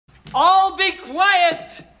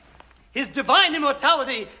quiet! His divine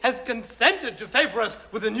immortality has consented to favor us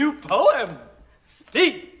with a new poem.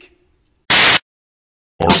 Speak!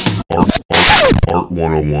 Art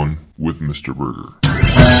 101 with Mr. Burgher.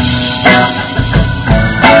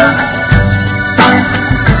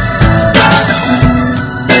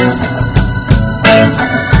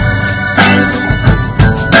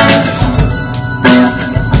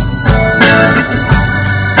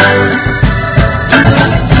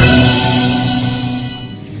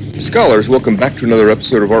 Scholars, welcome back to another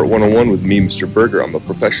episode of Art 101 with me, Mr. Burgher. I'm a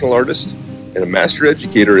professional artist and a master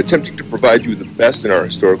educator attempting to provide you with the best in our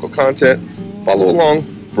historical content. Follow along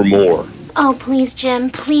for more. Oh, please, Jim.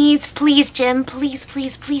 Please, Jim. Please.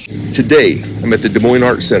 Today, I'm at the Des Moines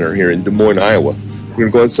Art Center here in Des Moines, Iowa. We're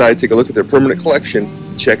going to go inside, take a look at their permanent collection,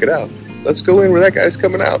 and check it out. Let's go in where that guy's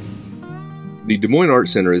coming out. The Des Moines Art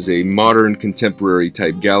Center is a modern, contemporary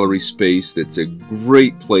type gallery space that's a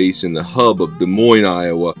great place in the hub of Des Moines,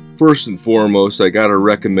 Iowa. First and foremost, I gotta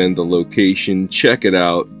recommend the location. Check it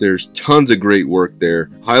out. There's tons of great work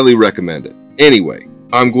there. Highly recommend it. Anyway,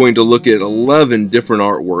 I'm going to look at 11 different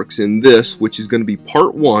artworks in this, which is going to be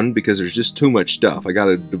part 1 because there's just too much stuff. I got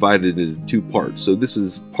to divide it into 2 parts. So this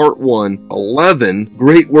is part 1, 11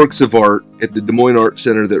 great works of art at the Des Moines Art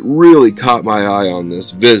Center that really caught my eye on this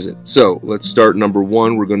visit. So let's start number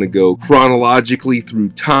 1. We're going to go chronologically through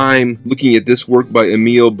time, looking at this work by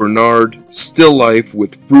Emile Bernard, Still Life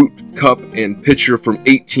with Fruit, Cup, and Pitcher from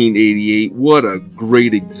 1888. What a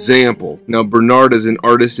great example. Now, Bernard as an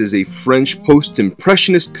artist is a French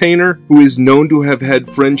post-impressionist painter who is known to have had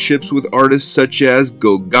friendships with artists such as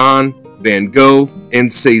Gauguin, Van Gogh, and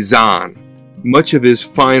Cézanne. Much of his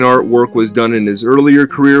fine artwork was done in his earlier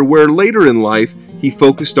career, where later in life he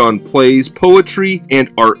focused on plays, poetry,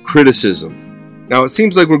 and art criticism. Now, it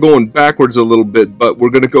seems like we're going backwards a little bit, but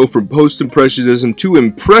we're going to go from post-impressionism to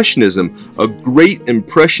impressionism. A great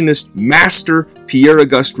impressionist master, Pierre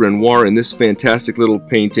Auguste Renoir, in this fantastic little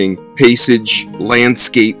painting, Passage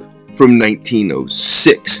Landscape from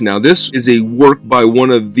 1906. Now, this is a work by one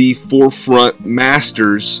of the forefront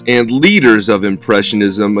masters and leaders of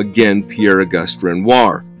impressionism, again, Pierre Auguste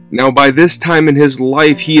Renoir. Now, by this time in his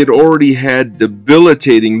life, he had already had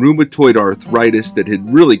debilitating rheumatoid arthritis that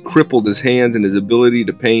had really crippled his hands and his ability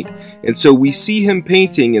to paint, and so we see him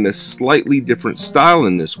painting in a slightly different style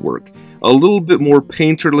in this work. A little bit more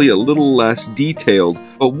painterly, a little less detailed,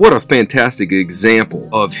 but what a fantastic example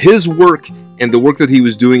of his work and the work that he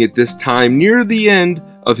was doing at this time near the end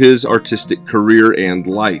of his artistic career and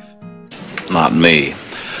life. Not me.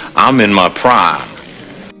 I'm in my prime.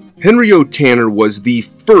 Henry O. Tanner was the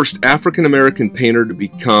first African-American painter to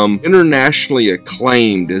become internationally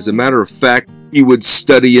acclaimed. As a matter of fact, he would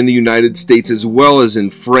study in the United States as well as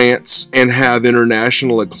in France and have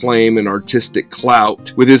international acclaim and artistic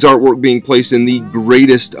clout, with his artwork being placed in the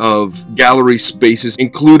greatest of gallery spaces,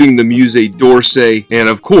 including the Musée d'Orsay and,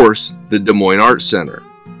 of course, the Des Moines Art Center.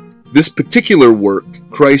 This particular work,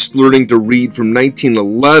 Christ Learning to Read from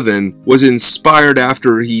 1911, was inspired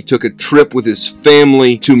after he took a trip with his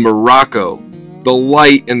family to Morocco. The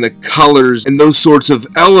light and the colors and those sorts of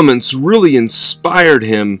elements really inspired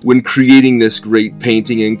him when creating this great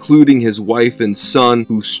painting, including his wife and son,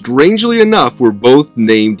 who strangely enough were both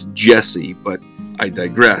named Jesse, but I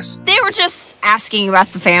digress. They were just asking about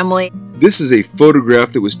the family. This is a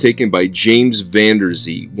photograph that was taken by James Van der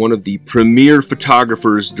Zee, one of the premier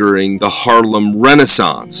photographers during the Harlem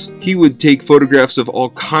Renaissance. He would take photographs of all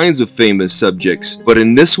kinds of famous subjects, but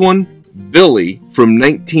in this one, Billy from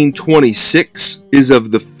 1926 is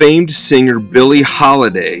of the famed singer Billie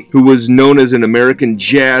Holiday, who was known as an American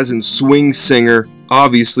jazz and swing singer,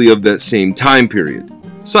 obviously of that same time period.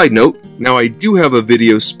 Side note, now I do have a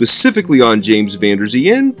video specifically on James Van der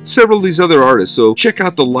Zee and several of these other artists, so check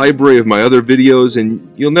out the library of my other videos and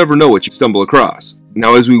you'll never know what you stumble across.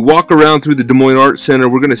 Now, as we walk around through the Des Moines Art Center,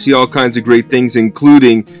 we're going to see all kinds of great things,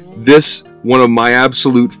 including this, one of my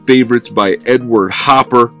absolute favorites by Edward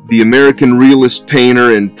Hopper, the American realist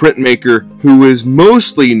painter and printmaker who is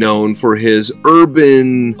mostly known for his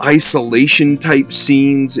urban isolation type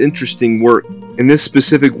scenes. Interesting work. In this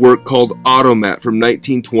specific work called Automat from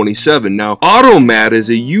 1927. Now, Automat is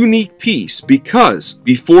a unique piece because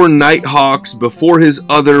before Nighthawks, before his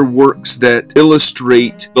other works that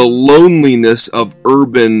illustrate the loneliness of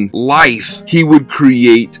urban life, he would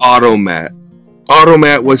create Automat.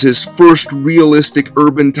 Automat was his first realistic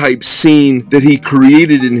urban type scene that he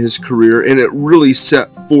created in his career, and it really set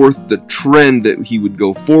forth the trend that he would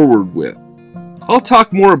go forward with. I'll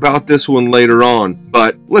talk more about this one later on,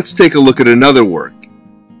 but let's take a look at another work.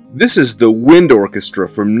 This is the Wind Orchestra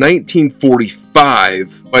from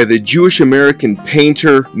 1945 by the Jewish-American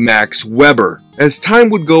painter Max Weber. As time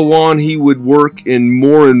would go on, he would work in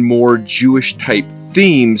more and more Jewish-type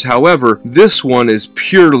themes. However, this one is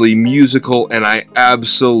purely musical, and I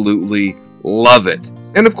absolutely love it.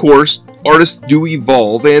 And of course, artists do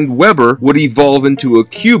evolve, and Weber would evolve into a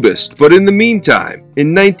cubist. But in the meantime,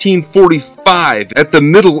 in 1945, at the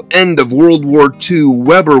middle end of World War II,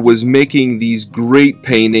 Weber was making these great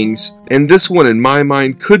paintings, and this one in my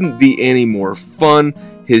mind couldn't be any more fun.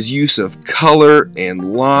 His use of color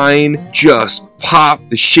and line just pop.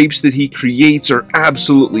 The shapes that he creates are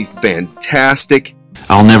absolutely fantastic.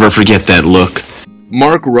 I'll never forget that look.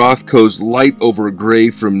 Mark Rothko's Light Over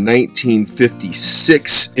Gray from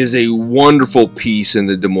 1956 is a wonderful piece in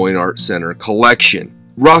the Des Moines Art Center collection.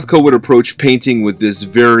 Rothko would approach painting with this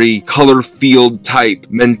very color field type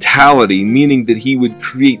mentality, meaning that he would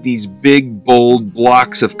create these big, bold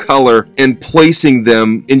blocks of color and placing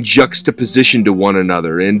them in juxtaposition to one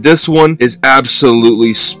another. And this one is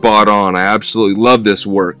absolutely spot on. I absolutely love this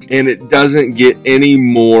work. And it doesn't get any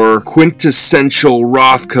more quintessential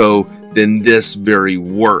Rothko than this very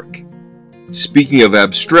work. Speaking of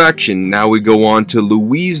abstraction, now we go on to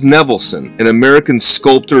Louise Nevelson, an American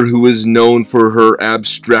sculptor who is known for her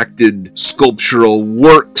abstracted sculptural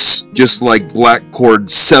works, just like Black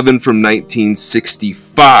Chord 7 from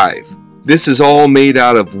 1965. This is all made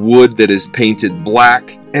out of wood that is painted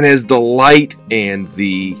black, and as the light and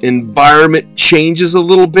the environment changes a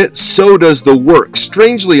little bit, so does the work.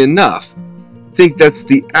 Strangely enough, I think that's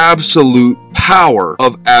the absolute power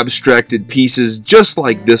of abstracted pieces, just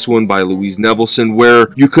like this one by Louise Nevelson, where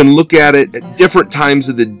you can look at it at different times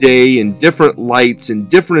of the day, in different lights, in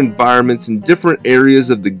different environments, in different areas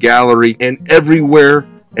of the gallery, and everywhere,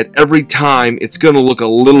 at every time, it's going to look a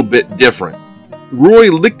little bit different.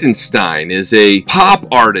 Roy Lichtenstein is a pop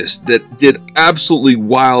artist that did absolutely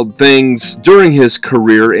wild things during his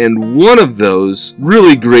career, and one of those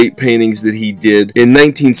really great paintings that he did in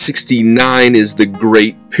 1969 is The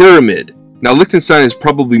Great Pyramid. Now, Lichtenstein is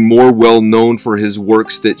probably more well known for his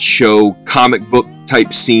works that show comic book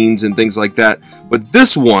type scenes and things like that, but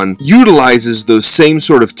this one utilizes those same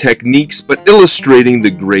sort of techniques but illustrating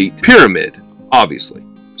the Great Pyramid, obviously.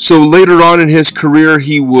 So later on in his career,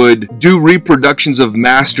 he would do reproductions of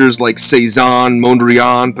masters like Cézanne,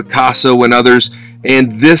 Mondrian, Picasso, and others,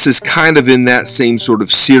 and this is kind of in that same sort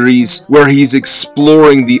of series where he's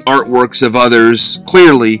exploring the artworks of others,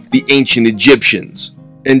 clearly the ancient Egyptians.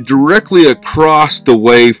 And directly across the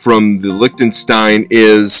way from the Lichtenstein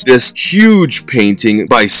is this huge painting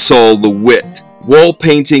by LeWitt. Wall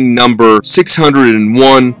painting number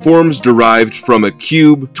 601, forms derived from a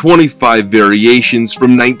cube, 25 variations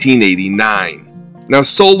from 1989. Now,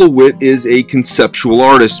 LeWitt is a conceptual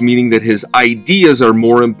artist, meaning that his ideas are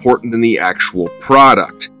more important than the actual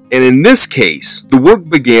product. And in this case, the work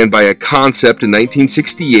began by a concept in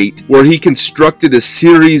 1968 where he constructed a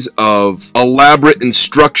series of elaborate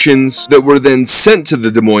instructions that were then sent to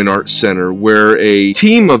the Des Moines Art Center, where a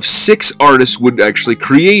team of 6 artists would actually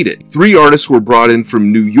create it. 3 artists were brought in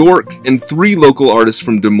from New York, and 3 local artists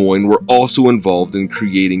from Des Moines were also involved in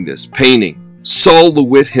creating this painting.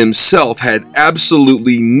 LeWitt himself had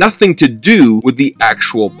absolutely nothing to do with the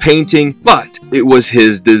actual painting, but it was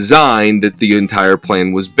his design that the entire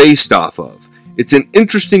plan was based off of. It's an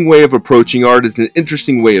interesting way of approaching art. It's an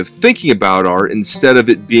interesting way of thinking about art, instead of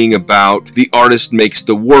it being about the artist makes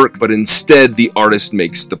the work, but instead the artist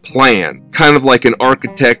makes the plan. Kind of like an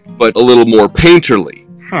architect, but a little more painterly.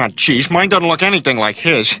 Oh, geez, mine doesn't look anything like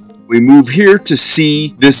his. We move here to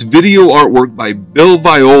see this video artwork by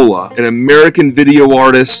Viola, an American video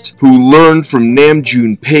artist who learned from Nam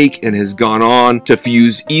June Paik and has gone on to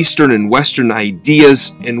fuse Eastern and Western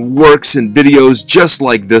ideas and works and videos just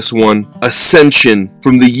like this one, Ascension,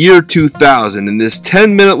 from the year 2000. And this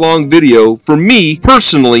 10-minute long video, for me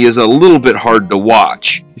personally, is a little bit hard to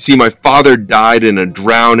watch. You see, my father died in a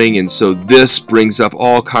drowning, and so this brings up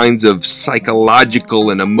all kinds of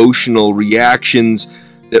psychological and emotional reactions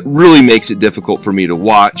that really makes it difficult for me to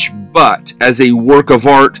watch. But as a work of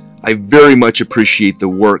art, I very much appreciate the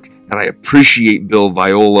work, and I appreciate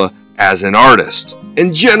Viola as an artist.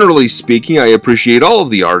 And generally speaking, I appreciate all of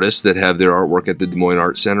the artists that have their artwork at the Des Moines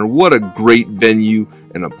Art Center. What a great venue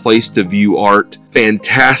and a place to view art.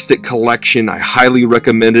 Fantastic collection. I highly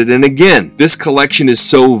recommend it. And again, this collection is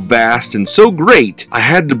so vast and so great, I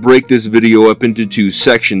had to break this video up into 2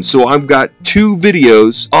 sections. So I've got 2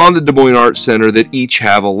 videos on the Des Moines Art Center that each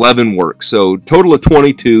have 11 works. So total of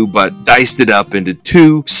 22, but diced it up into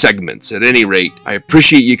 2 segments. At any rate, I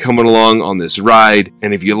appreciate you coming along on this ride.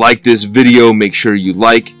 And if you like this video, make sure you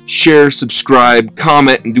like, share, subscribe,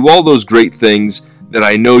 comment, and do all those great things that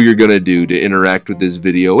I know you're going to do to interact with this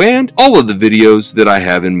video and all of the videos that I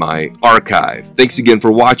have in my archive. Thanks again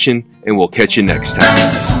for watching, and we'll catch you next time.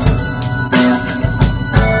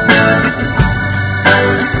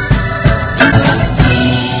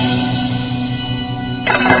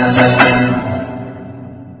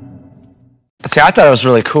 See, I thought it was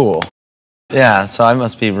really cool. Yeah, so I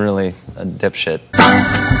must be really a dipshit.